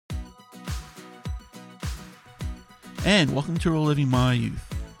And welcome to Reliving My Youth.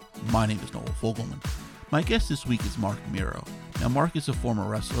 My name is Noel Fogelman. My guest this week is Marc Mero. Now, Marc is a former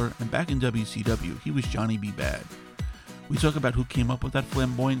wrestler, and back in WCW, he was Johnny B. Bad. We talk about who came up with that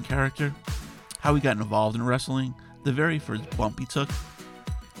flamboyant character, how he got involved in wrestling, the very first bump he took,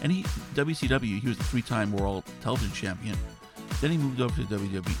 and WCW, he was a 3-time world television champion. Then he moved over to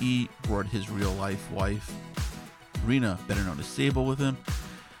WWE, brought his real-life wife, Rena, better known as Sable, with him,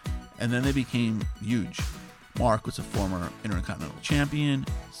 and then they became huge. Marc was a former Intercontinental champion.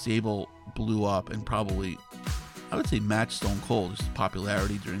 Sable blew up and probably, I would say, matched Stone Cold's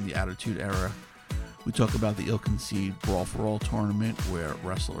popularity during the Attitude Era. We talk about the ill-conceived Brawl for All tournament where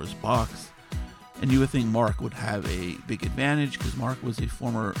wrestlers boxed. And you would think Marc would have a big advantage because Marc was a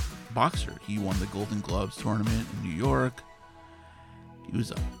former boxer. He won the Golden Gloves tournament in New York. He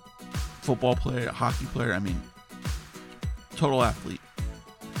was a football player, a hockey player. I mean, total athlete.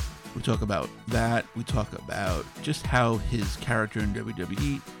 We talk about that. We talk about just how his character in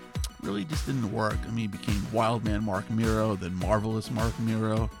WWE really just didn't work. I mean, he became Wildman Marc Mero, then Marvelous Marc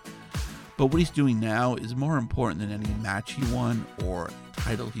Mero. But what he's doing now is more important than any match he won or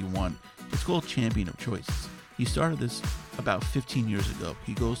title he won. It's called Champion of Choices. He started this about 15 years ago.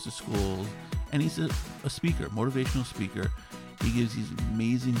 He goes to schools and he's a speaker, motivational speaker. He gives these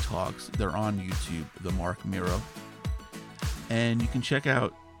amazing talks. They're on YouTube, the Marc Mero. And you can check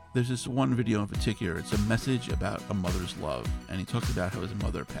out, there's this one video in particular. It's a message about a mother's love. And he talks about how his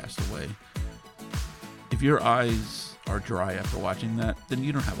mother passed away. If your eyes are dry after watching that, then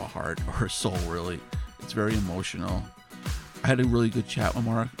you don't have a heart or a soul, really. It's very emotional. I had a really good chat with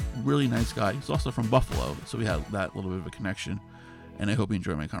Marc. Really nice guy. He's also from Buffalo, so we had that little bit of a connection. And I hope you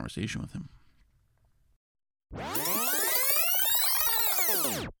enjoyed my conversation with him.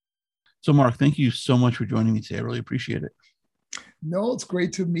 So, Marc, thank you so much for joining me today. I really appreciate it. No, it's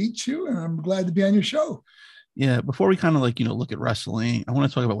great to meet you, and I'm glad to be on your show. Yeah, before we kind of look at wrestling, I want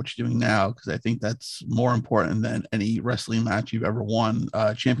to talk about what you're doing now because I think that's more important than any wrestling match you've ever won.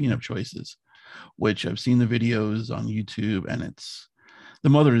 Champion of Choices, which I've seen the videos on YouTube, and it's the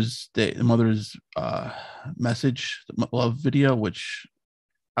Mother's Day, the Mother's message, the love video, which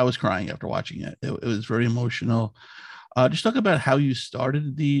I was crying after watching it. It was very emotional. Just talk about how you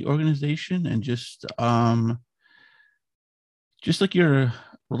started the organization and just like your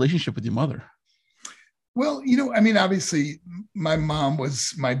relationship with your mother. Well, obviously my mom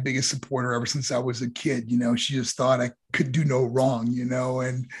was my biggest supporter ever since I was a kid. She just thought I could do no wrong,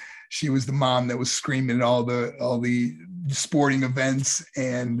 and she was the mom that was screaming at all the sporting events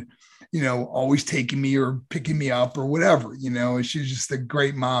and, always taking me or picking me up or whatever, she's just a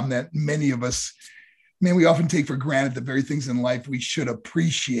great mom that many of us, we often take for granted the very things in life we should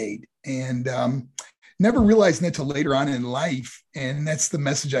appreciate. And, never realizing that until later on in life. And that's the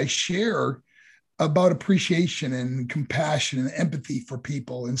message I share about appreciation and compassion and empathy for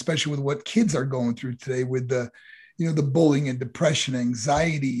people, and especially with what kids are going through today with the bullying and depression,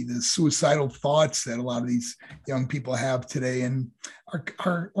 anxiety, the suicidal thoughts that a lot of these young people have today. And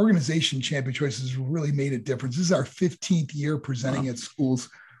our organization, Champion Choices, really made a difference. This is our 15th year presenting at schools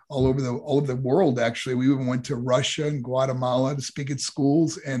all over the world. Actually, we even went to Russia and Guatemala to speak at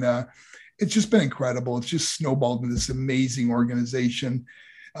schools, and it's just been incredible. It's just snowballed into this amazing organization.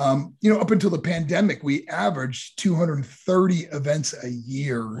 Up until the pandemic, we averaged 230 events a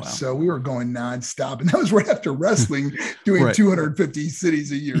year. Wow. So we were going nonstop. And that was right after wrestling, doing right. 250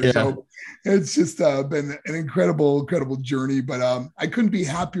 cities a year. Yeah. So it's just been an incredible journey. But I couldn't be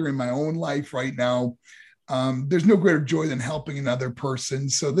happier in my own life right now. There's no greater joy than helping another person.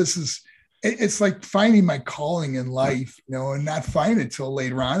 So it's like finding my calling in life, and not finding it till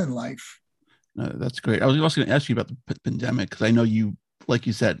later on in life. That's great. I was also going to ask you about the pandemic because I know you, like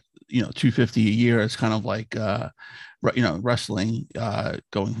you said, 250 a year is kind of like, wrestling,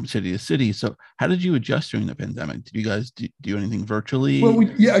 going from city to city. So how did you adjust during the pandemic? Did you guys do anything virtually? Well, we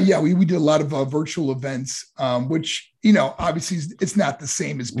did a lot of virtual events, which, obviously it's not the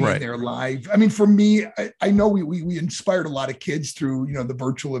same as being there live. I mean, for me, I know we inspired a lot of kids through, the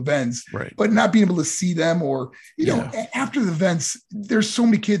virtual events, but not being able to see them or, after the events, there's so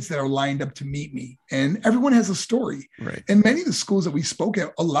many kids that are lined up to meet me and everyone has a story. Right. And many of the schools that we spoke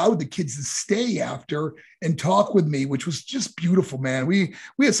at allowed the kids to stay after and talk with me, which was just beautiful, man. We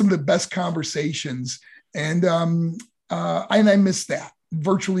had some of the best conversations, and I missed that.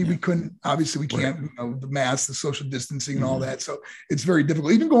 Virtually, we couldn't. Obviously, we can't. The mask, the social distancing, and all that. So it's very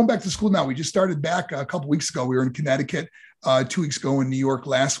difficult. Even going back to school now, we just started back a couple of weeks ago. We were in Connecticut 2 weeks ago, in New York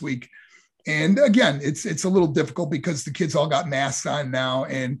last week, and again, it's a little difficult because the kids all got masks on now,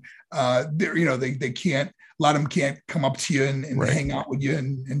 and they can't. A lot of them can't come up to you and hang out with you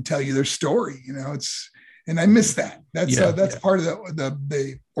and tell you their story. And I miss that. That's yeah. part of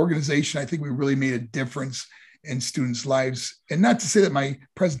the organization. I think we really made a difference in students' lives. And not to say that my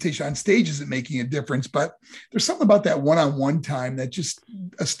presentation on stage isn't making a difference, but there's something about that one-on-one time that just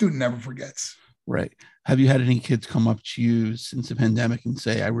a student never forgets. Right. Have you had any kids come up to you since the pandemic and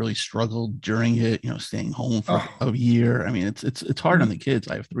say, I really struggled during it, staying home for a year? I mean, it's hard on the kids.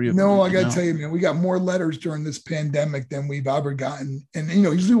 I have 3 of them. No, I got to tell you, man, we got more letters during this pandemic than we've ever gotten. And,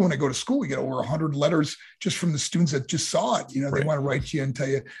 usually when I go to school, we get over 100 letters just from the students that just saw it. They want to write to you and tell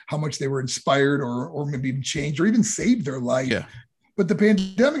you how much they were inspired or maybe even changed or even saved their life. Yeah. But the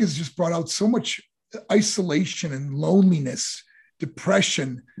pandemic has just brought out so much isolation and loneliness,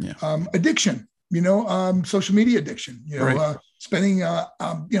 depression, addiction. Social media addiction, spending,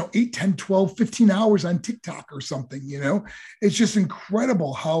 8, 10, 12, 15 hours on TikTok or something, it's just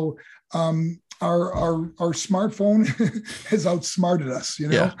incredible how our smartphone has outsmarted us,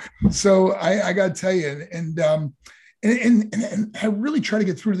 So I got to tell you, and I really try to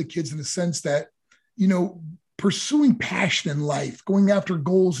get through to the kids in the sense that, pursuing passion in life, going after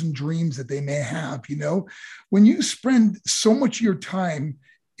goals and dreams that they may have, when you spend so much of your time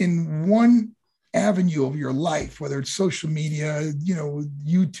in one avenue of your life, whether it's social media,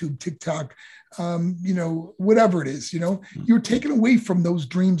 YouTube, TikTok, whatever it is, you're taken away from those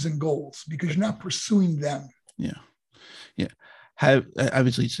dreams and goals because you're not pursuing them. Yeah. Yeah.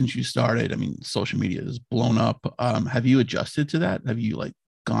 Obviously, since you started, I mean, social media has blown up. Have you adjusted to that? Have you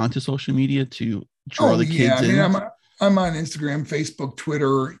gone to social media to draw the kids in? I'm on Instagram, Facebook,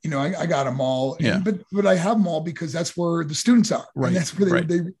 Twitter, I got them all. But I have them all because that's where the students are. Right. And that's where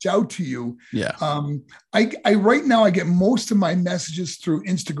they reach out to you. Yeah. I right now I get most of my messages through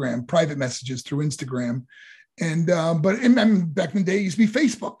Instagram, private messages through Instagram. And but back in the day, it used to be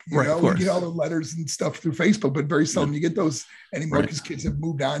Facebook. We get all the letters and stuff through Facebook, but very seldom you get those anymore because kids have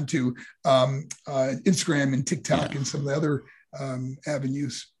moved on to Instagram and TikTok and some of the other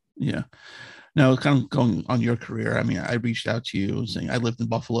avenues. Yeah. Now, kind of going on your career, I mean, I reached out to you saying I lived in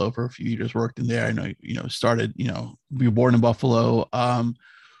Buffalo for a few years, worked in there. I know, started, you were born in Buffalo.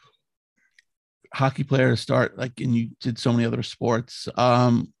 Hockey player to start, and you did so many other sports.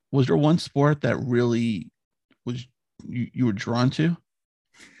 Was there one sport that really was you were drawn to?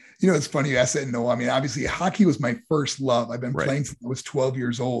 It's funny you asked that. No, I mean, obviously hockey was my first love. I've been playing since I was 12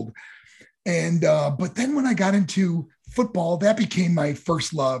 years old. And, but then when I got into football, that became my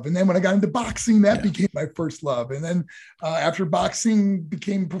first love. And then when I got into boxing, that became my first love. And then after boxing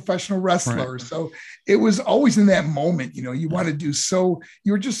became professional wrestler. Right. So it was always in that moment, you want to do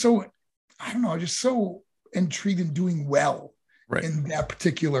you were just so, I don't know, just so intrigued in doing well in that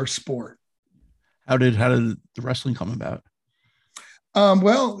particular sport. How did the wrestling come about?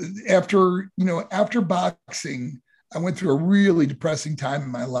 Well, after boxing, I went through a really depressing time in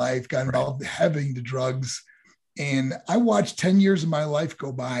my life, got involved heavily into drugs. And I watched 10 years of my life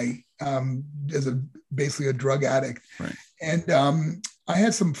go by as basically a drug addict. Right. And I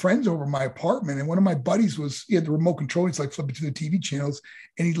had some friends over my apartment, and one of my buddies he had the remote control. He's flipping through the TV channels,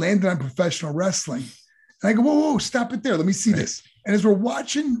 and he landed on professional wrestling. And I go, whoa, stop it there. Let me see this. And as we're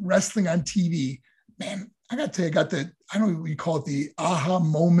watching wrestling on TV, man, I got to tell you, I got I don't know what you call it, the aha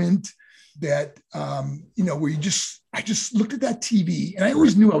moment that, where I just looked at that TV, and I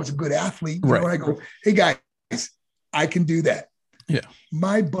always knew I was a good athlete. And I go, hey guys, I can do that. Yeah.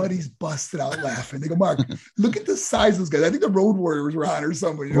 My buddies busted out laughing. They go, Mark, look at the size of those guys. I think the Road Warriors were on or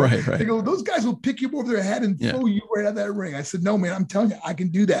somebody. Right. They go, those guys will pick you over their head and throw you right out of that ring. I said, no, man, I'm telling you, I can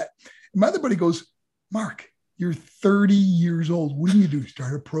do that. And my other buddy goes, Mark, you're 30 years old. What do you do?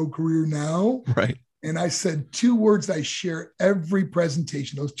 Start a pro career now? Right. And I said 2 words I share every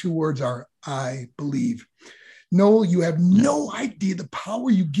presentation. Those 2 words are, I believe. Noel, you have no idea the power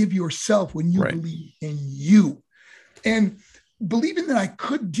you give yourself when you believe in you. And believing that I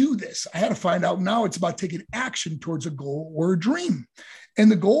could do this, I had to find out now it's about taking action towards a goal or a dream. And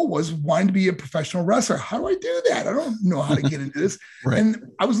the goal was wanting to be a professional wrestler. How do I do that? I don't know how to get into this.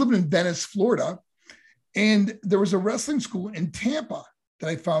 And I was living in Venice, Florida, and there was a wrestling school in Tampa that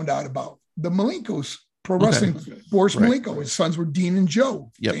I found out about. The Malenkos, pro wrestling, Boris Malenko. His sons were Dean and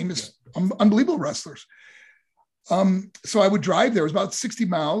Joe, famous, unbelievable wrestlers. So I would drive there. It was about 60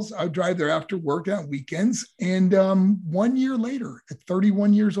 miles. I would drive there after work on weekends. And 1 year later, at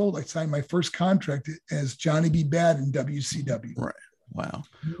 31 years old, I signed my first contract as Johnny B. Bad in WCW. Right. Wow.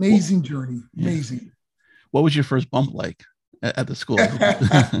 Amazing journey. Amazing. What was your first bump like at the school?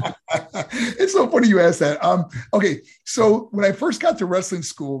 It's so funny you asked that. Okay. So when I first got to wrestling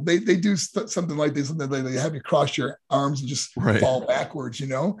school, they do something like this. They have you cross your arms and just fall backwards, I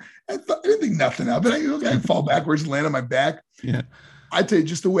didn't think nothing of it. I fall backwards and land on my back. Yeah. I tell you,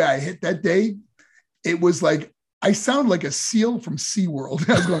 just the way I hit that day, it was like, I sound like a seal from SeaWorld.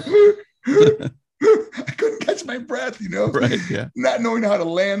 I was going, I couldn't catch my breath, right. Yeah. Not knowing how to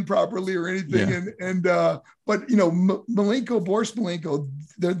land properly or anything. Yeah. But Boris Malenko,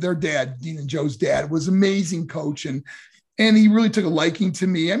 their dad, Dean and Joe's dad, was an amazing coach. And he really took a liking to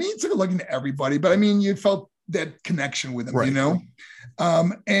me. I mean, he took a liking to everybody, but I mean, you felt that connection with him, right.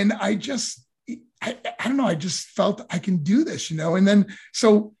 And I don't know. I just felt I can do this, And then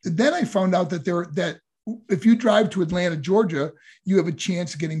I found out that if you drive to Atlanta, Georgia, you have a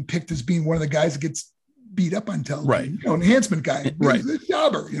chance of getting picked as being one of the guys that gets beat up on television, right? Enhancement guy, right? The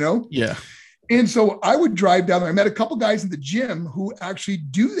jobber, Yeah. And so I would drive down there. I met a couple guys in the gym who actually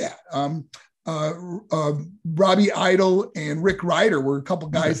do that. Robbie Idle and Rick Ryder were a couple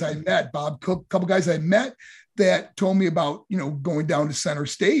guys I met. Bob Cook, a couple guys I met that told me about going down to center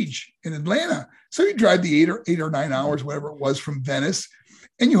stage in Atlanta. So you drive the 8 or 9 hours, whatever it was, from Venice,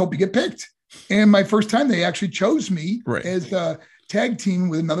 and you hope you get picked. And my first time, they actually chose me as a tag team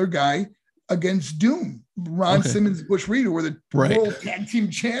with another guy against Doom. Ron Simmons and Bush Reed were the world tag team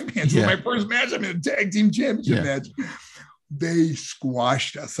champions. Yeah. So my first match, I'm in a tag team championship match. They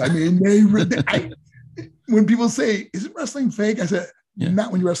squashed us. I mean, when people say, "Is it wrestling fake?" I said,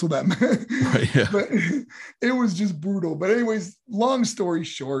 not when you wrestle them. But it was just brutal. But anyways, long story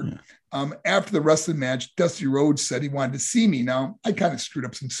short, after the wrestling match, Dusty Rhodes said he wanted to see me. Now, I kind of screwed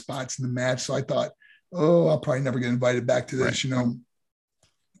up some spots in the match. So I thought, I'll probably never get invited back to this,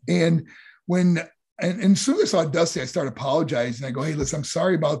 And and as soon as I saw Dusty, I started apologizing. I go, "Hey, listen, I'm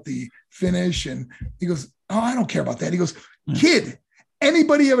sorry about the finish." And he goes, "Oh, I don't care about that." He goes, "Kid,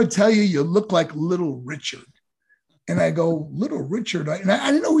 anybody ever tell you look like Little Richard?" And I go, "Little Richard?" And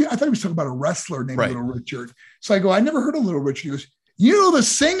I didn't know. I thought he was talking about a wrestler named Little Richard. So I go, "I never heard of Little Richard." He goes, "You know the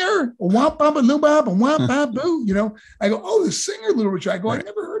singer? Womp bamba loo bob and womp bop boo." I go, "Oh, the singer, Little Richard." I go, "I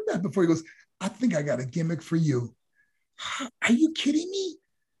never heard that before." He goes, "I think I got a gimmick for you." Are you kidding me?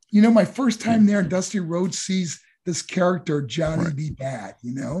 My first time there, Dusty Rhodes sees this character, Johnny B. Bad,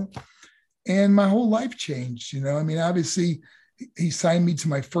 and my whole life changed. I mean, obviously, he signed me to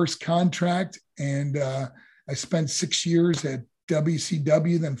my first contract, and I spent 6 years at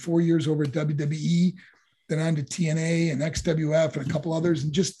WCW, then 4 years over at WWE, then on to TNA and XWF and a couple others.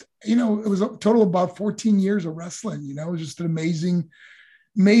 And just, it was a total of about 14 years of wrestling. It was just an amazing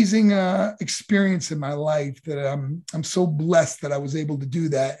experience in my life that I'm so blessed that I was able to do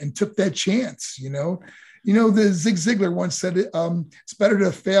that and took that chance. The Zig Ziglar once said, it's better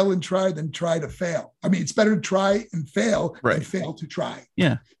to fail and try than try to fail. I mean, it's better to try and fail than fail to try.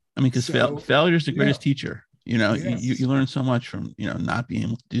 Yeah. I mean, because failure is the greatest teacher. You learn so much from, not being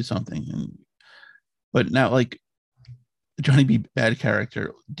able to do something. But now, like, Johnny B. Bad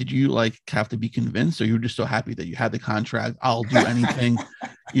character, did you have to be convinced, or you were just so happy that you had the contract? I'll do anything.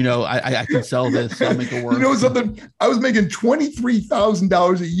 I can sell this. I'll make it work. Something? I was making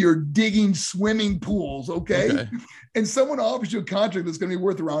 $23,000 a year digging swimming pools. Okay. And someone offers you a contract that's going to be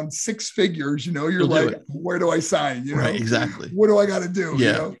worth around 6 figures. You're like, where do I sign? Right. Exactly. What do I got to do?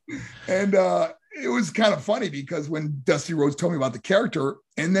 Yeah. And it was kind of funny because when Dusty Rhodes told me about the character,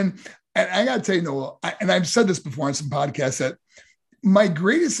 and I got to tell you, Noel, and I've said this before on some podcasts, that my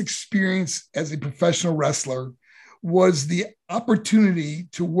greatest experience as a professional wrestler was the opportunity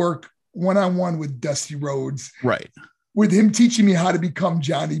to work one-on-one with Dusty Rhodes. Right. With him teaching me how to become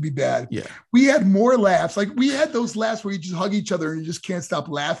Johnny B. Bad. Yeah. We had more laughs. Like, we had those laughs where you just hug each other and you just can't stop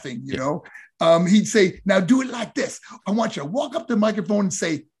laughing, He'd say, "Now do it like this. I want you to walk up to the microphone and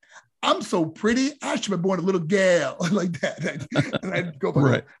say, 'I'm so pretty, I should have born a little gal,'" like that. And I'd go,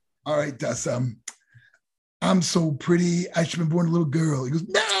 "All right, Dust, I'm so pretty, I should have been born a little girl." He goes,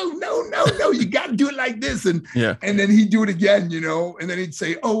 no, you got to do it like this. And then he'd do it again, and then he'd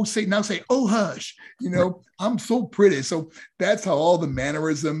say, "Oh, hush, I'm so pretty." So that's how all the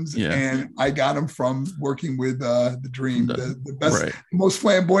mannerisms, and I got him from working with the Dream, the best, most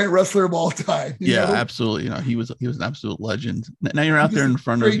flamboyant wrestler of all time. Absolutely. He was an absolute legend. Now you're out there in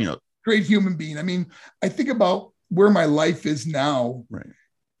front of, great human being. I mean, I think about where my life is now. Right.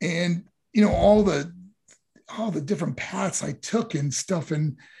 And, all the different paths I took and stuff.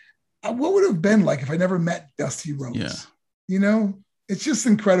 And what would it have been like if I never met Dusty Rhodes? Yeah. It's just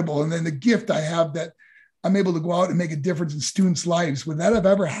incredible. And then the gift I have that I'm able to go out and make a difference in students' lives. Would that have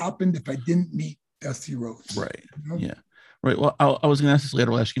ever happened if I didn't meet Dusty Rhodes? Right. Yeah. Right. Well, I was going to ask this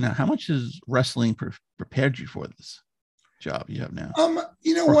later. I'll ask you now, how much has wrestling prepared you for this job you have now?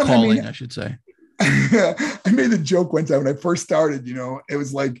 What calling, I should say. I made a joke one time when I first started, it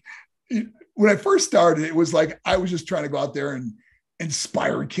was like, when I first started, it was like, I was just trying to go out there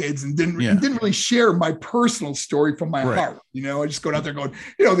inspire kids and didn't really share my personal story from my heart. I just go out there going,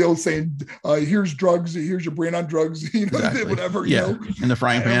 the old saying, here's drugs, here's your brain on drugs, whatever, in the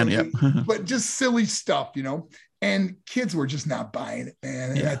frying pan. But just silly stuff, and kids were just not buying it,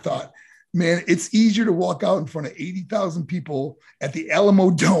 man. And I thought, man, it's easier to walk out in front of 80,000 people at the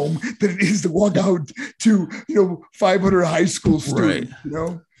Alamo Dome than it is to walk out to, 500 high school students,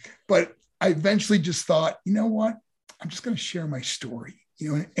 but I eventually just thought, you know what? I'm just going to share my story,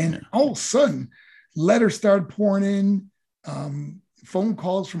 and all of a sudden letters started pouring in, phone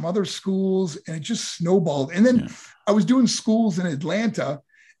calls from other schools, and it just snowballed. And then I was doing schools in Atlanta,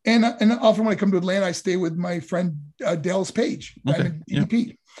 and often when I come to Atlanta, I stay with my friend Dallas Page,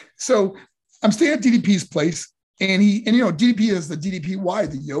 DDP. So I'm staying at DDP's place, and DDP has the DDPY,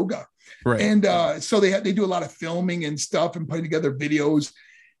 the yoga. Right. And so they do a lot of filming and stuff and putting together videos.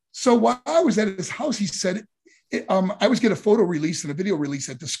 So while I was at his house, he said, I always get a photo release and a video release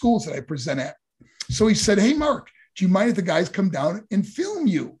at the schools that I present at. So he said, hey, Mark, do you mind if the guys come down and film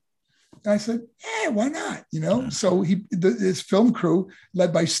you? And I said, yeah, why not? So his film crew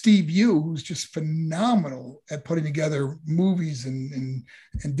led by Steve Yu, who's just phenomenal at putting together movies and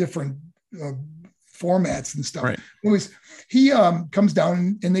different formats and stuff. Right. Anyways, he comes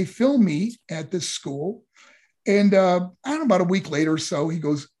down and they film me at this school. And I don't know, about a week later or so, he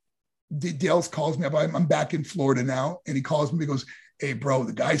goes, Dales calls me up. I'm back in Florida now. And he calls me, he goes, hey, bro,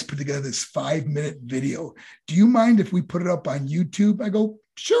 the guys put together this 5-minute video. Do you mind if we put it up on YouTube? I go,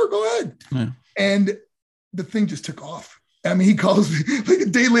 sure, go ahead. Yeah. And the thing just took off. I mean, he calls me like a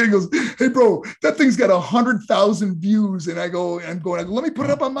day later, he goes, hey, bro, that thing's got 100,000 views. And I'm going, let me put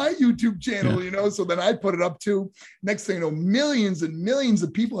it up on my YouTube channel, So then I put it up too. Next thing you know, millions and millions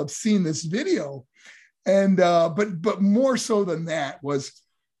of people have seen this video. And, but more so than that was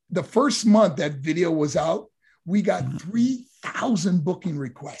the first month that video was out, we got 3,000 booking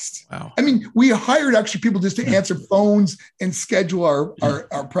requests. Wow. I mean, we hired extra people just to answer phones and schedule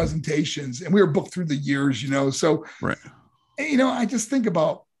our presentations. And we were booked through the years, So, I just think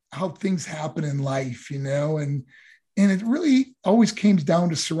about how things happen in life, and it really always comes down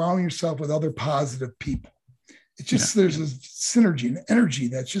to surrounding yourself with other positive people. It's just, there's a synergy and energy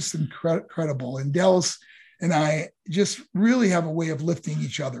that's just incredible. And Dallas and I just really have a way of lifting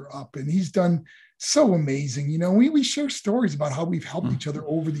each other up. And he's done so amazing. We share stories about how we've helped each other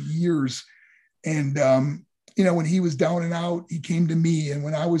over the years. And, when he was down and out, he came to me. And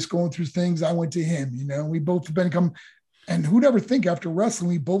when I was going through things, I went to him. We both have become, and who'd ever think after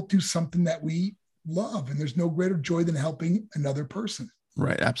wrestling, we both do something that we love. And there's no greater joy than helping another person.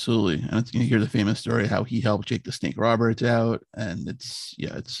 Right. Absolutely. And you hear the famous story, how he helped Jake the Snake Roberts out. And it's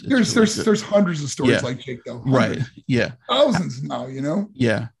there's hundreds of stories like Jake, though. Hundreds. Right. Yeah. Thousands now,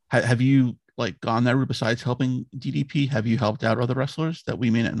 Yeah. Have you gone that route besides helping DDP? Have you helped out other wrestlers that we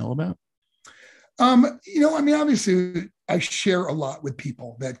may not know about? Obviously I share a lot with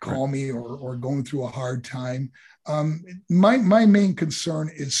people that call me or going through a hard time. My main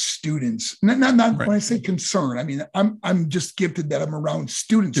concern is students. Not when I say concern, I mean, I'm just gifted that I'm around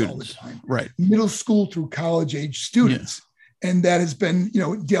students all the time. Right. Middle school through college age students. Yeah. And that has been,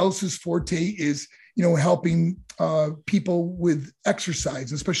 Dallas's forte is, helping people with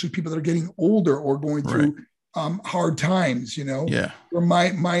exercise, especially people that are getting older or going through hard times, where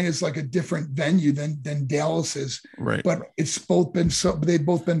mine is like a different venue than Dallas's, but they've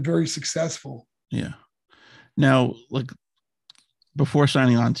both been very successful. Yeah. Now, before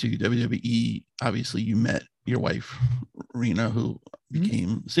signing on to WWE, obviously you met your wife, Rena, who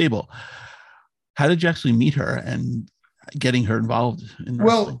became Sable. How did you actually meet her and getting her involved in wrestling?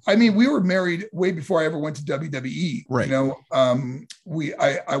 Well, I mean, we were married way before I ever went to WWE. Right.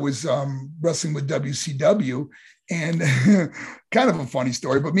 I was wrestling with WCW, and kind of a funny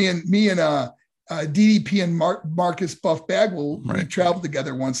story, but me and DDP and Marcus Buff Bagwell, we traveled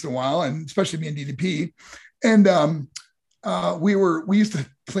together once in a while, and especially me and DDP. And we used to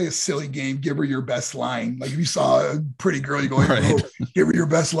play a silly game, give her your best line. Like if you saw a pretty girl, you go, give her your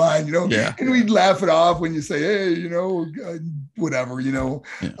best line, Yeah. And we'd laugh it off when you say, hey, whatever,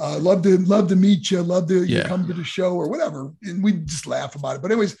 love to meet you, love to you come to the show or whatever. And we'd just laugh about it.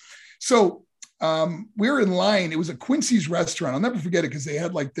 But anyways, so we were in line. It was a Quincy's restaurant. I'll never forget it because they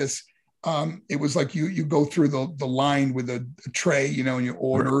had like this. It was like you go through the line with a tray, and you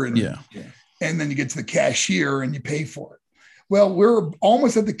order and then you get to the cashier and you pay for it. Well, we're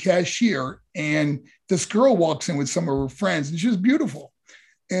almost at the cashier and this girl walks in with some of her friends and she was beautiful.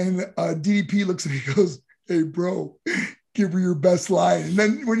 And DDP looks at me and goes, hey, bro, give her your best line. And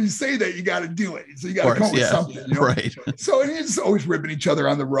then when you say that, you got to do it. So you got to come up with something. Right. So and it's always ripping each other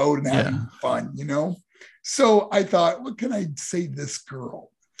on the road and having fun, So I thought, what can I say to this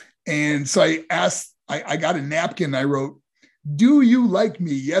girl? And so I asked, I got a napkin. I wrote, "Do you like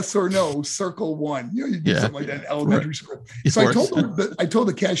me? Yes or no? Circle 1." You do something like that in elementary school. So I told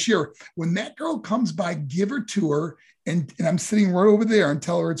the cashier, when that girl comes by, give her to her, and I'm sitting right over there, and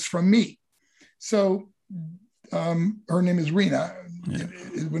tell her it's from me. So her name is Rena. Yeah.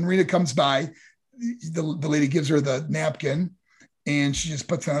 When Rena comes by, the lady gives her the napkin, and she just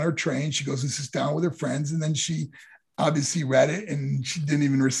puts it on her tray, and she goes and sits down with her friends, and then she obviously read it, and she didn't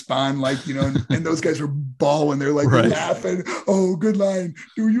even respond, and those guys were bawling. They're laughing. "Oh, good line.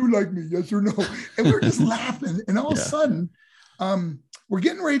 Do you like me? Yes or no?" And we're just laughing. And all of a sudden, we're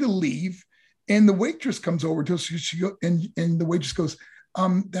getting ready to leave, and the waitress comes over to us. And the waitress goes,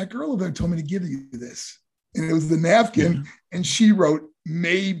 "That girl over there told me to give you this." And it was the napkin, and she wrote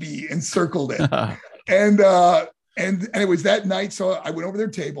 "maybe" and circled it. And it was that night. So I went over their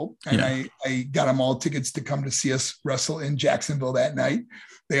table, and I got them all tickets to come to see us wrestle in Jacksonville that night.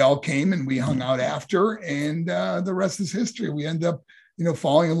 They all came, and we hung out after, and the rest is history. We ended up,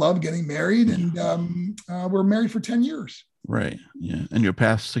 falling in love, getting married, and we're married for 10 years. Right. Yeah. And your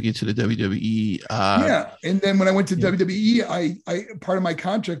path took you to the WWE. And then when I went to WWE, I part of my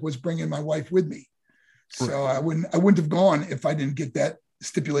contract was bringing my wife with me. So I wouldn't have gone if I didn't get that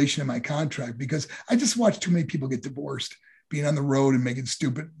stipulation in my contract, because I just watched too many people get divorced, being on the road and making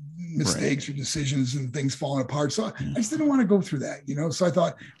stupid mistakes or decisions and things falling apart. So I just didn't want to go through that, So I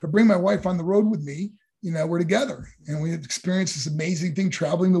thought, if I bring my wife on the road with me, we're together, and we experienced this amazing thing,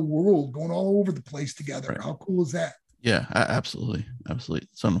 traveling the world, going all over the place together. How cool is that? Yeah, absolutely. Absolutely.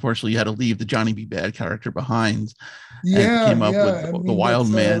 So unfortunately you had to leave the Johnny B. Bad character behind. Yeah. And came up with the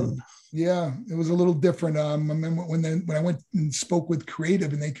Wildman. Yeah, it was a little different. I remember when I went and spoke with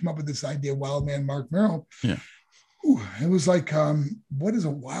creative, and they came up with this idea, Wildman, Marc Mero. Yeah. Ooh, it was like, what is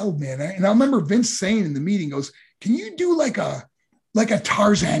a wild man? And I remember Vince saying in the meeting, goes, "Can you do like a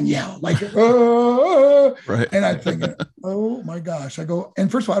Tarzan yell?" Right. And I'm thinking, oh my gosh. I go,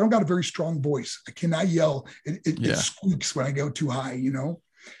 and first of all, I don't got a very strong voice. I cannot yell. It squeaks when I go too high,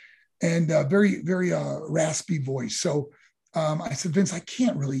 and very, very raspy voice. So I said, "Vince, I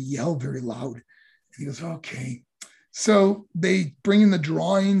can't really yell very loud." And he goes, "Okay." So they bring in the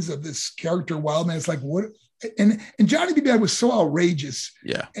drawings of this character, Wildman. It's like, what? And Johnny B. Bad was so outrageous.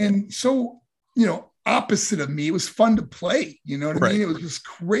 Yeah. And so, opposite of me. It was fun to play. You know what I mean? It was just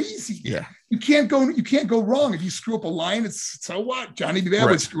crazy. Yeah. You can't go wrong. If you screw up a line, it's so what? Johnny B. Bad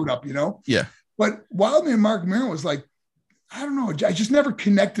would screw it up, Yeah. But Wildman Marc Mero was like, I don't know. I just never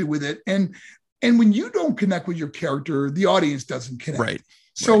connected with it. And when you don't connect with your character, the audience doesn't connect. Right.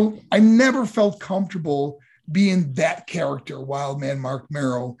 So I never felt comfortable being that character, Wildman Marc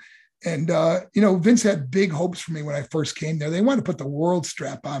Mero. And, Vince had big hopes for me when I first came there. They wanted to put the world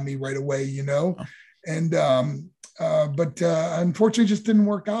strap on me right away, and, but unfortunately it just didn't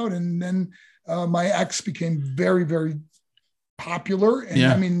work out. And then my ex became very, very popular. And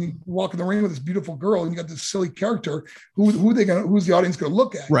I mean, you walk in the ring with this beautiful girl, and you got this silly character. Who's the audience going to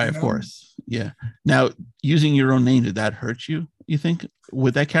look at? Right. Of course. Yeah. Now, using your own name, did that hurt you think,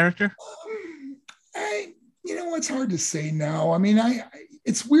 with that character? It's hard to say now. I mean,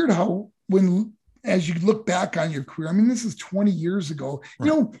 it's weird how as you look back on your career, I mean, this is 20 years ago.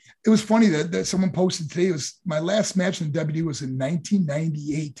 Right. It was funny that someone posted today, it was my last match in WWE was in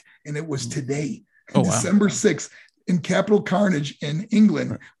 1998, and it was today, December 6th. In Capital Carnage in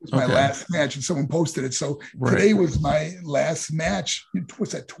England was my last match, and someone posted it. So today was my last match.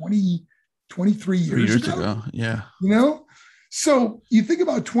 What's that, 23 years ago? Yeah. So you think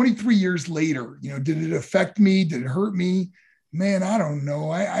about 23 years later, did it affect me? Did it hurt me? Man, I don't know.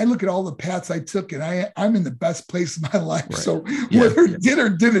 I look at all the paths I took, and I'm in the best place in my life. Right. So whether it did or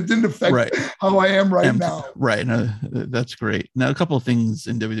didn't affect how I am now. Right. No, that's great. Now, a couple of things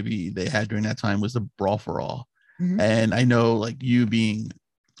in WWE they had during that time was the Brawl for All. Mm-hmm. And I know, like, you being,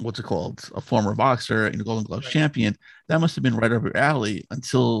 what's it called, a former boxer and a Golden Gloves champion, that must have been right up your alley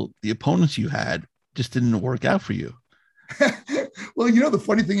until the opponents you had just didn't work out for you. Well, the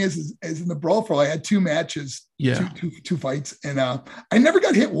funny thing is in the Brawl for All, I had two matches, two fights, and I never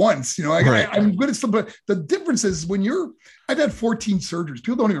got hit once. I'm good at stuff, but the difference is I've had 14 surgeries.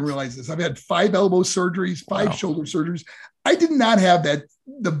 People don't even realize this. I've had 5 elbow surgeries, 5 shoulder surgeries. I did not have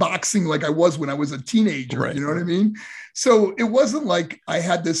the boxing like I was when I was a teenager. Right. You know what I mean? So it wasn't like I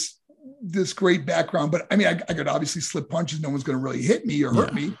had this great background, but I mean, I could obviously slip punches. No one's going to really hit me or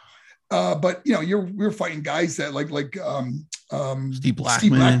hurt me. But we're fighting guys that like Steve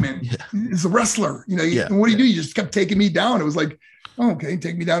Blackman is a wrestler, and what do? You just kept taking me down. It was like, okay,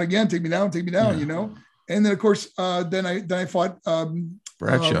 take me down again, take me down, and then of course, then I fought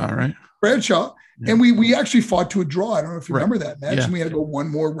Bradshaw, right? Bradshaw. Yeah. And we actually fought to a draw. I don't know if you remember that match. Yeah. And we had to go one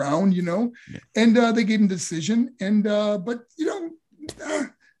more round, and they gave him the decision. And, but,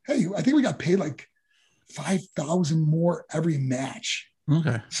 hey, I think we got paid like $5,000 more every match.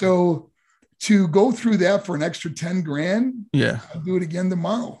 Okay. So to go through that for an extra $10,000, I'll do it again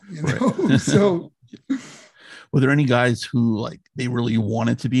tomorrow, Right. So were there any guys who like they really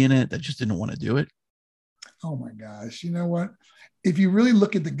wanted to be in it that just didn't want to do it? Oh my gosh. You know what? If you really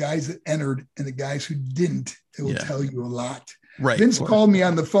look at the guys that entered and the guys who didn't, it will tell you a lot. Right. Vince called me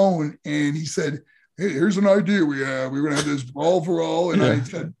on the phone and he said, "Hey, here's an idea we have. We're going to have this brawl for all." And I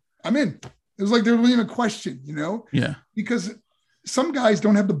said, "I'm in." It was like there wasn't even a question, Yeah. because some guys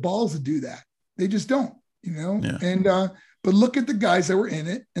don't have the balls to do that. They just don't, Yeah. And, but look at the guys that were in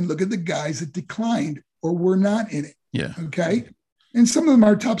it and look at the guys that declined or were not in it. Yeah. Okay. And some of them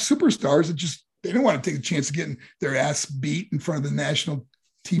are top superstars that just, they don't want to take a chance of getting their ass beat in front of the national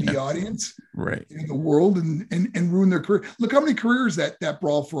TV audience, right, in the world, and ruin their career. Look how many careers that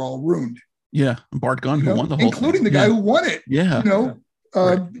brawl for all ruined. Yeah, Bart Gunn, who won the whole including thing. the guy who won it. Yeah,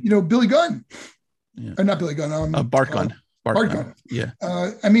 Billy Gunn. Yeah, not Billy Gunn. Bart Gunn. Bart Gunn. Yeah.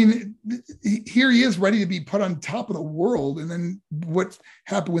 I mean, here he is ready to be put on top of the world, and then what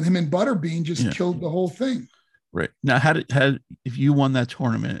happened with him and Butterbean just killed the whole thing. Right. Now, if you won that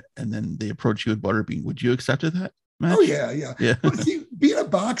tournament and then they approached you with Butterbean, would you accept that match? Oh yeah. But see, being a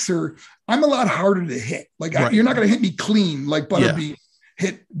boxer, I'm a lot harder to hit. Like you're not going to hit me clean like Butterbean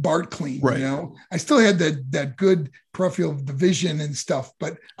hit Bart clean. Right. I still had that good peripheral division and stuff,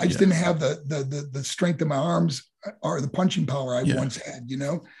 but I just didn't have the strength of my arms or the punching power I once had.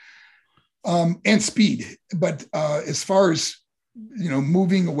 And speed. But as far as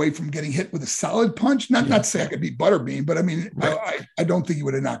moving away from getting hit with a solid punch, not to say I could beat Butterbean, but I mean, I don't think he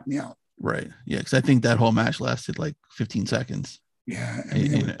would have knocked me out. Right. Yeah. Because I think that whole match lasted like 15 seconds. Yeah.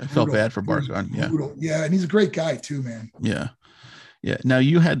 I felt bad for Bart Gunn. Yeah. Yeah. And he's a great guy too, man. Yeah. Yeah. Now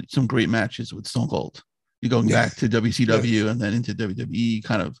you had some great matches with Stone Cold. You're going back to WCW and then into WWE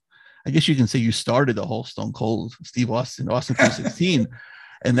kind of, I guess you can say you started the whole Stone Cold Steve Austin 316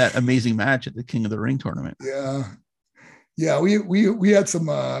 and that amazing match at the King of the Ring tournament. Yeah, we had some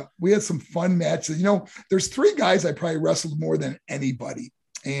fun matches. There's three guys I probably wrestled more than anybody,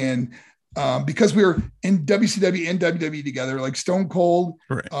 and because we were in WCW and WWE together, like Stone Cold,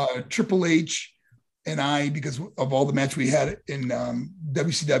 Triple H, and I, because of all the match we had in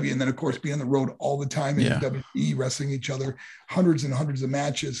WCW, and then of course being on the road all the time in WWE, wrestling each other, hundreds and hundreds of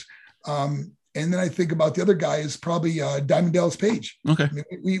matches. And then I think about the other guy is probably Diamond Dallas Page. Okay. I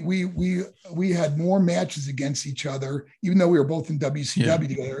mean, we had more matches against each other, even though we were both in WCW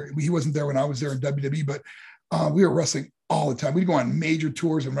together. He wasn't there when I was there in WWE, but we were wrestling all the time. We'd go on major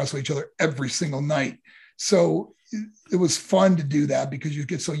tours and wrestle each other every single night. So it was fun to do that because you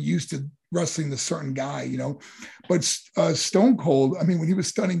get so used to wrestling the certain guy, but Stone Cold, I mean, when he was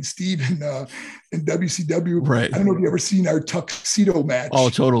stunning Steve in WCW, I don't know if you ever seen our tuxedo match. Oh,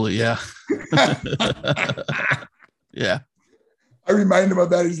 totally. Yeah. Yeah. I remind him of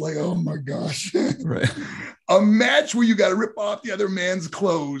that. He's like, oh my gosh. Right. A match where you got to rip off the other man's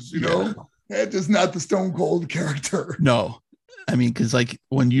clothes, know? That is not the Stone Cold character. No. I mean, because like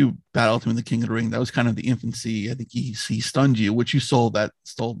when you battled him in the King of the Ring, that was kind of the infancy. I think he stunned you, which you sold that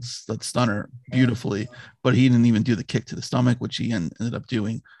stunner beautifully, but he didn't even do the kick to the stomach, which he ended up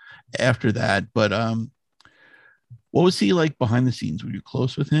doing after that. But what was he like behind the scenes? Were you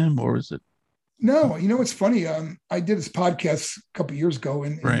close with him, or was it? No, it's funny. I did this podcast a couple of years ago,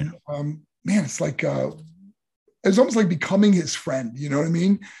 and man, it's like it's almost like becoming his friend. You know what I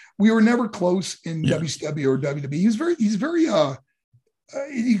mean? We were never close in WCW or WWE. He's very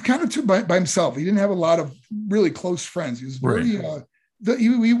he kind of took by himself. He didn't have a lot of really close friends. He was very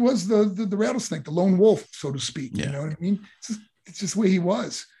he was the rattlesnake, the lone wolf, so to speak. You know what I mean? It's just the way he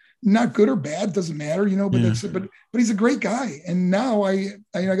was. Not good or bad, doesn't matter, but but he's a great guy. And now I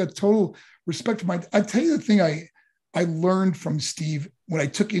got total respect for I tell you the thing I learned from Steve when I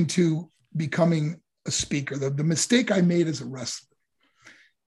took into becoming a speaker, the mistake I made as a wrestler.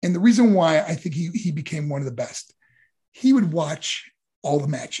 And the reason why I think he became one of the best, he would watch all the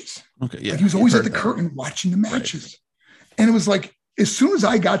matches. Okay. Yeah. Like he was always at the curtain watching the matches. Right. And it was like, as soon as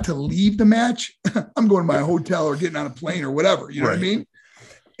I got to leave the match, I'm going to my hotel or getting on a plane or whatever, you know what I mean?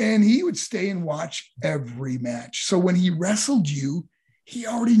 And he would stay and watch every match. So when he wrestled you, he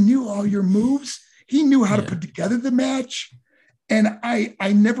already knew all your moves. He knew how to put together the match. And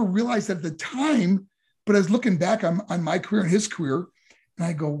I never realized that at the time, but I was looking back on my career and his career, and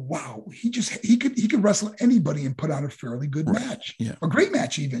I go, wow, he could wrestle anybody and put on a fairly good match, a great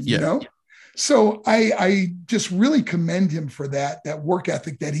match even, So I just really commend him for that work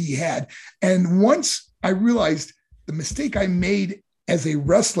ethic that he had. And once I realized the mistake I made as a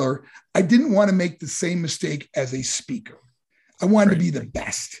wrestler, I didn't want to make the same mistake as a speaker. I wanted to be the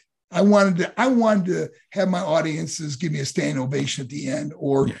best. I wanted to have my audiences give me a standing ovation at the end,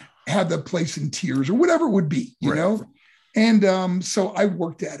 or have the place in tears, or whatever it would be, you know? And so I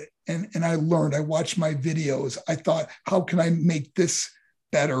worked at it, and I learned. I watched my videos. I thought, how can I make this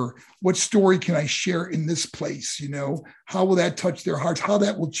better? What story can I share in this place? You know, how will that touch their hearts? How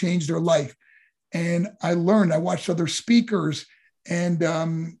that will change their life? And I learned. I watched other speakers, and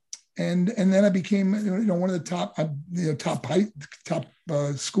then I became, one of the top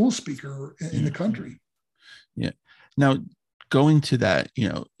school speaker in the country. Yeah. Now, going to that,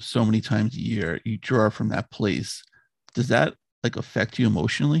 so many times a year, you draw from that place. Does that affect you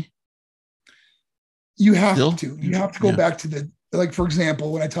emotionally? You have to go back to for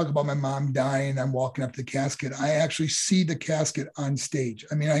example, when I talk about my mom dying, I'm walking up to the casket. I actually see the casket on stage.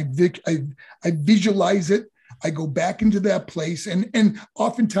 I mean, I visualize it. I go back into that place, and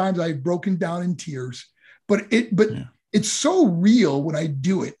oftentimes I've broken down in tears, but it's so real when I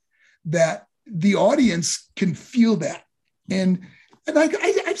do it that the audience can feel that. And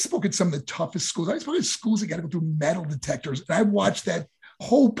I've spoken at some of the toughest schools. I've spoken at schools that got to go through metal detectors, and I watched that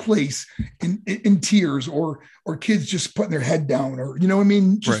whole place in tears, or kids just putting their head down, or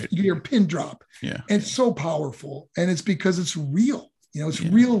just you hear a pin drop. Yeah, and it's so powerful, and it's because it's real. It's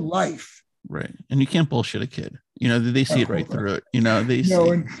real life. Right, and you can't bullshit a kid. They see it right through it. They see.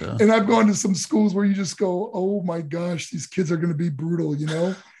 And I've gone to some schools where you just go, "Oh my gosh, these kids are going to be brutal,"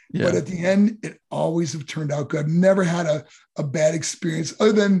 Yeah. But at the end, it always have turned out good. I've never had a bad experience,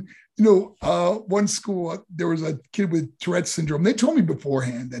 other than, one school, there was a kid with Tourette's syndrome. They told me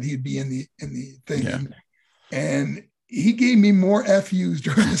beforehand that he'd be in the thing. Yeah. And he gave me more FUs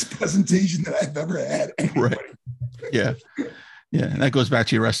during this presentation than I've ever had. Right. Yeah. Yeah. And that goes back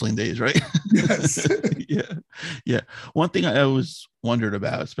to your wrestling days, right? Yes. Yeah. Yeah. One thing I always wondered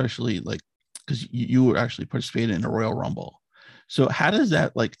about, especially because you were actually participating in a Royal Rumble. So how does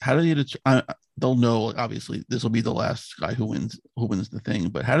that, how do they they'll know, obviously this will be the last guy who wins the thing,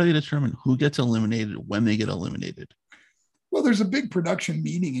 but how do they determine who gets eliminated when they get eliminated? Well, there's a big production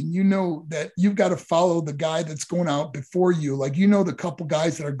meeting, and that you've got to follow the guy that's going out before you. The couple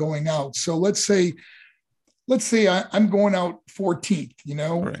guys that are going out. So let's say I'm going out 14th,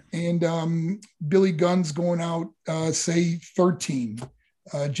 right. And Billy Gunn's going out, say 13.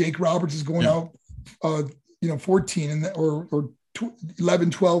 Jake Roberts is going out, 14, and or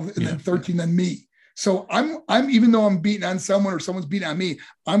 11, 12, and then 13, then me. So I'm even though I'm beating on someone or someone's beating on me,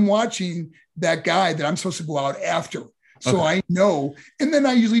 I'm watching that guy that I'm supposed to go out after. So I know, and then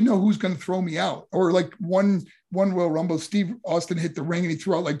I usually know who's going to throw me out. Or one Royal Rumble, Steve Austin hit the ring and he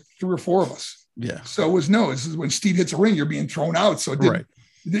threw out 3 or 4 of us. Yeah. So this is when Steve hits a ring, you're being thrown out. So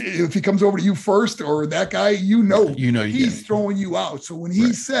if he comes over to you first, or that guy, he's throwing you out. So when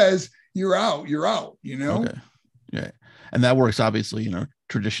he says you're out, Okay. Yeah. And that works obviously,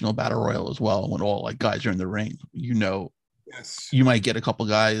 traditional battle royal as well. When all guys are in the ring, yes, you might get a couple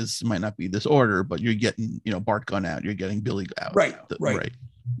guys, it might not be this order, but you're getting, Bart Gunn out, you're getting Billy out. Right.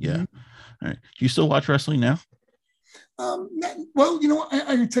 Yeah. Mm-hmm. All right. Do you still watch wrestling now? Well,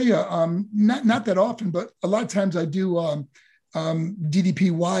 I can tell you, not that often, but a lot of times I do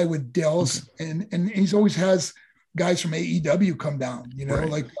DDPY with Dells, and he's always has guys from AEW come down,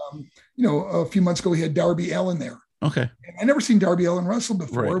 a few months ago, we had Darby Allin there. Okay. And I never seen Darby Allin wrestle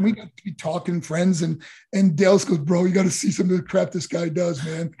before. And we got to be talking friends, and Dales goes, "Bro, you got to see some of the crap this guy does,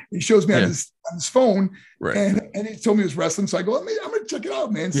 man." And he shows me on his phone, and he told me he was wrestling. So I go, I'm going to check it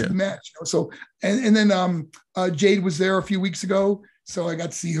out, man. See the match. So, and then Jade was there a few weeks ago. So I got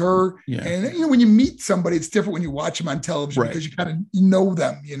to see her. Yeah. And, when you meet somebody, it's different when you watch them on television, because you kind of know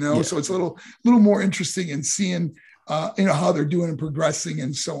them, so it's a little more interesting in seeing, how they're doing and progressing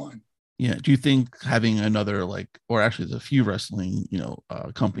and so on. Yeah. Do you think having another or actually there's a few wrestling,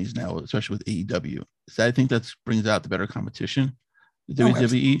 companies now, especially with AEW, I think that brings out the better competition? The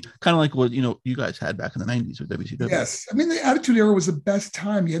WWE, kind of like what you guys had back in the 90s with WCW. Yes, I mean the Attitude Era was the best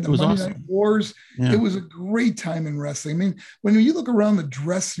time. You had the Monday Night Wars. Yeah. It was a great time in wrestling. I mean, when you look around the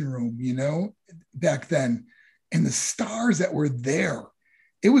dressing room, back then, and the stars that were there,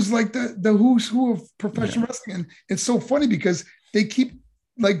 it was like the who's who of professional wrestling. And it's so funny because they keep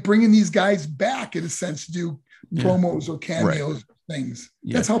bringing these guys back in a sense to do promos or cameos or things.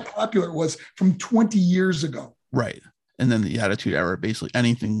 Yeah. That's how popular it was from 20 years ago. Right. And then the Attitude Era, basically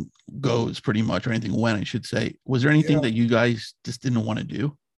anything goes pretty much, or anything went, I should say. Was there anything that you guys just didn't want to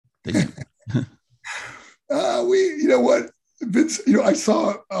do? You know what? Vince,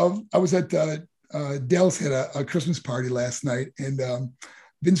 I was at Dell's had a Christmas party last night, and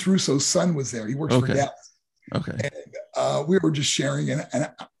Vince Russo's son was there. He works for Dell. Okay. And we were just sharing,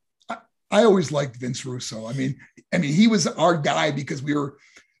 and I always liked Vince Russo. I mean, he was our guy because we were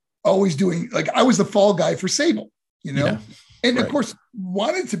always doing, like, I was the fall guy for Sable, and of course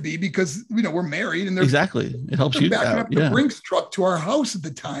wanted to be because, we're married, and exactly. It helps you backing out. up the Brinks truck to our house at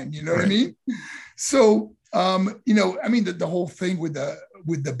the time. You know what I mean? So, the whole thing with the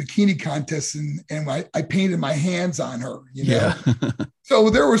bikini contest, and I painted my hands on her, So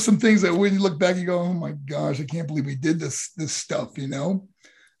there were some things that when you look back, you go, oh my gosh, I can't believe we did this stuff,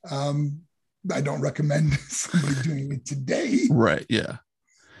 I don't recommend somebody doing it today. Right. Yeah.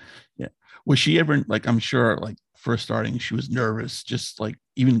 Yeah. Was she ever, like, I'm sure, like, first starting, she was nervous, just like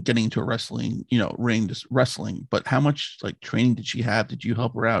even getting into a wrestling, ring, just wrestling. But how much, like, training did she have? Did you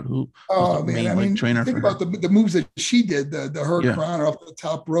help her out? Who was the main trainer? Think about the moves that she did, the Hurricane off the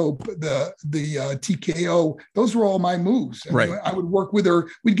top rope, the TKO. Those were all my moves. I would work with her.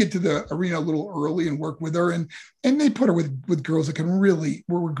 We'd get to the arena a little early and work with her, and they put her with girls that can really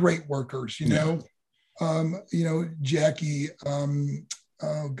were great workers. Jackie.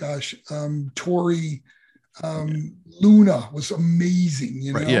 Tori. Luna was amazing,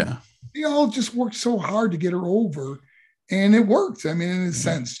 They all just worked so hard to get her over, and it worked. I mean, in a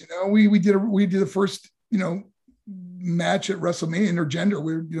sense, we did the first, match at WrestleMania intergender.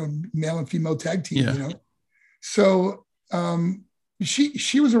 We were, male and female tag team, So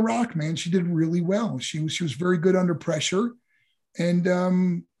she was a rock, man. She did really well. She was very good under pressure, and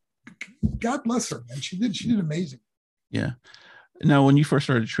God bless her, man. She did amazing. Yeah. Now, when you first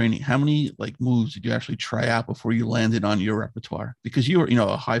started training, how many, like, moves did you actually try out before you landed on your repertoire? Because you were,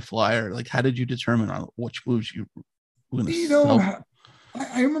 a high flyer. Like, how did you determine on which moves you were going to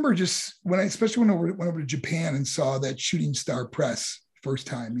I remember just especially when I went over to Japan and saw that shooting star press first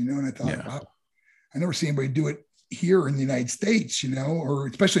time, and I thought, wow, I never seen anybody do it here in the United States, or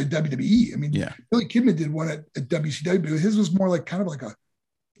especially at WWE. I mean, Billy Kidman did one at WCW, but his was more like kind of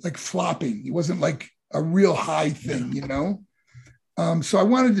like flopping. It wasn't like a real high thing, So I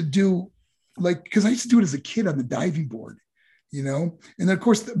wanted to do, like, because I used to do it as a kid on the diving board, and then of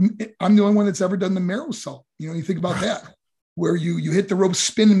course I'm the only one that's ever done the Mero salt. You think about that, where you hit the rope,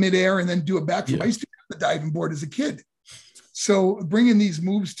 spin in midair, and then do a backflip. I used to do the diving board as a kid. So bringing these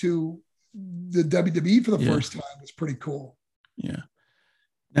moves to the WWE for the first time was pretty cool. Yeah.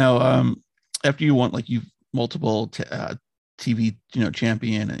 Now, after you won, like, you multiple TV,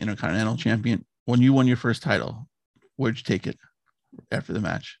 champion and Intercontinental champion, when you won your first title, where'd you take it after the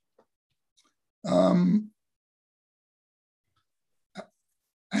match?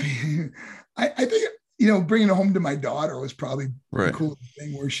 I think, bringing it home to my daughter was probably the coolest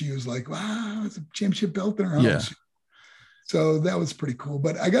thing, where she was like, wow, it's a championship belt in her house. Yeah. So that was pretty cool.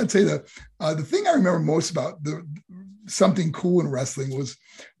 But I got to say, the thing I remember most about something cool in wrestling was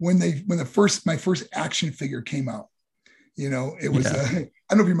when my first action figure came out. It was, I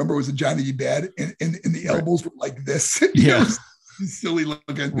don't know if you remember, it was a Johnny B. Bad, and the elbows were like this. Yeah. Silly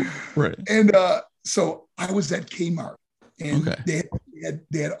looking. Right. And so I was at Kmart, and they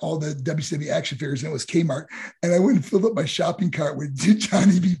had all the WCW action figures, and it was Kmart. And I went and filled up my shopping cart with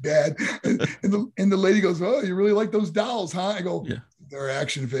Johnny B. Bad. And the lady goes, oh, you really like those dolls, huh? I go, they're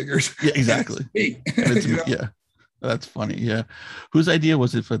action figures. Yeah, exactly. Yeah. That's funny. Yeah. Whose idea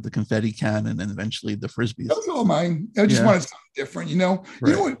was it for the confetti can and then eventually the Frisbees? That was all mine. I just wanted something different, You know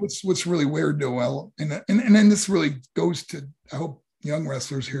what's really weird, Noel? And then this really goes to, I hope young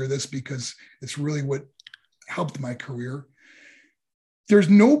wrestlers hear this, because it's really what helped my career. There's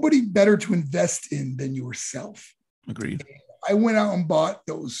nobody better to invest in than yourself. Agreed. I went out and bought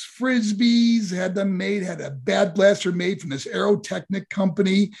those Frisbees, had them made, had a bad blaster made from this Aerotechnic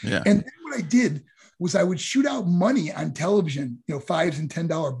company. Yeah. And then what I did was I would shoot out money on television, $5s and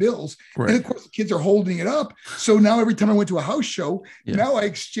 $10 bills. Right. And of course the kids are holding it up. So now every time I went to a house show, now I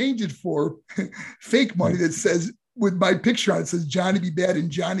exchange it for fake money that says, with my picture on it, says Johnny B. Bad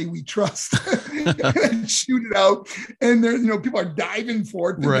and Johnny We Trust. And shoot it out. And there, people are diving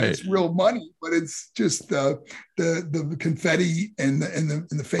for it thinking it's real money, but it's just the confetti and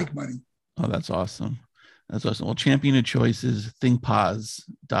the fake money. Oh, that's awesome. That's awesome. Well, champion of choice is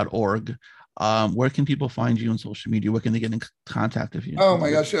thinkpause.org. Where can people find you on social media? Where can they get in contact with you? Oh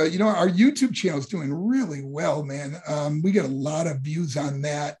my gosh. Our YouTube channel is doing really well, man. We get a lot of views on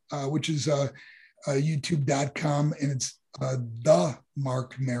that, which is youtube.com, and it's the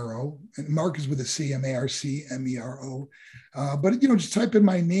Marc Mero, and Mark is with a C, MARCMERO. But just type in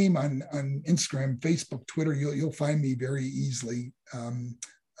my name on Instagram, Facebook, Twitter. You'll find me very easily.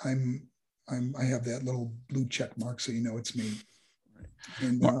 I'm I have that little blue check mark, so you know it's me.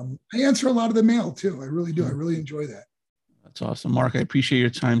 And I answer a lot of the mail too. I really do. I really enjoy that. That's awesome, Marc. I appreciate your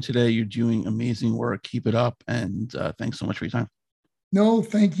time today. You're doing amazing work. Keep it up, and thanks so much for your time. No,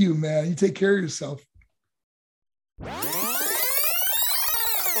 thank you, man. You take care of yourself.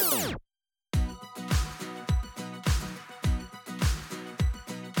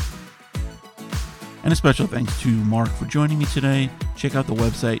 And a special thanks to Marc for joining me today. Check out the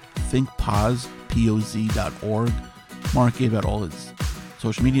website thinkpoz.org. Marc gave out all his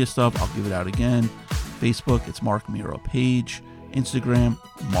social media stuff. I'll give it out again. Facebook, it's Marc Mero page. Instagram,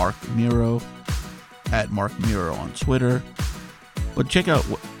 Marc Mero, at Marc Mero on Twitter. But check out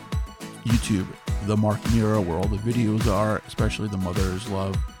YouTube, the Marc Mero, where all the videos are, especially the Mother's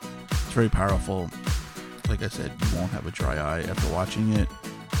Love. It's very powerful. Like I said, you won't have a dry eye after watching it.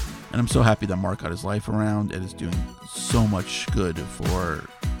 And I'm so happy that Marc got his life around and is doing so much good for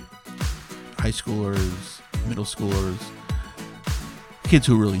high schoolers, middle schoolers, kids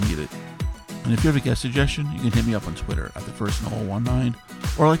who really need it. And if you have a guest suggestion, you can hit me up on Twitter at @thefirstnoel19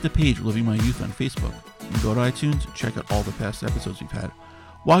 or like the page Living My Youth on Facebook. You can go to iTunes and check out all the past episodes we've had.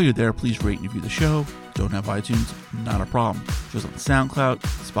 While you're there, please rate and review the show. Don't have iTunes? Not a problem. Just on SoundCloud,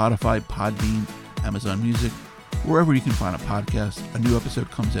 Spotify, Podbean, Amazon Music, wherever you can find a podcast. A new episode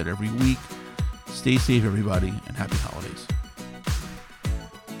comes out every week. Stay safe, everybody, and happy holidays.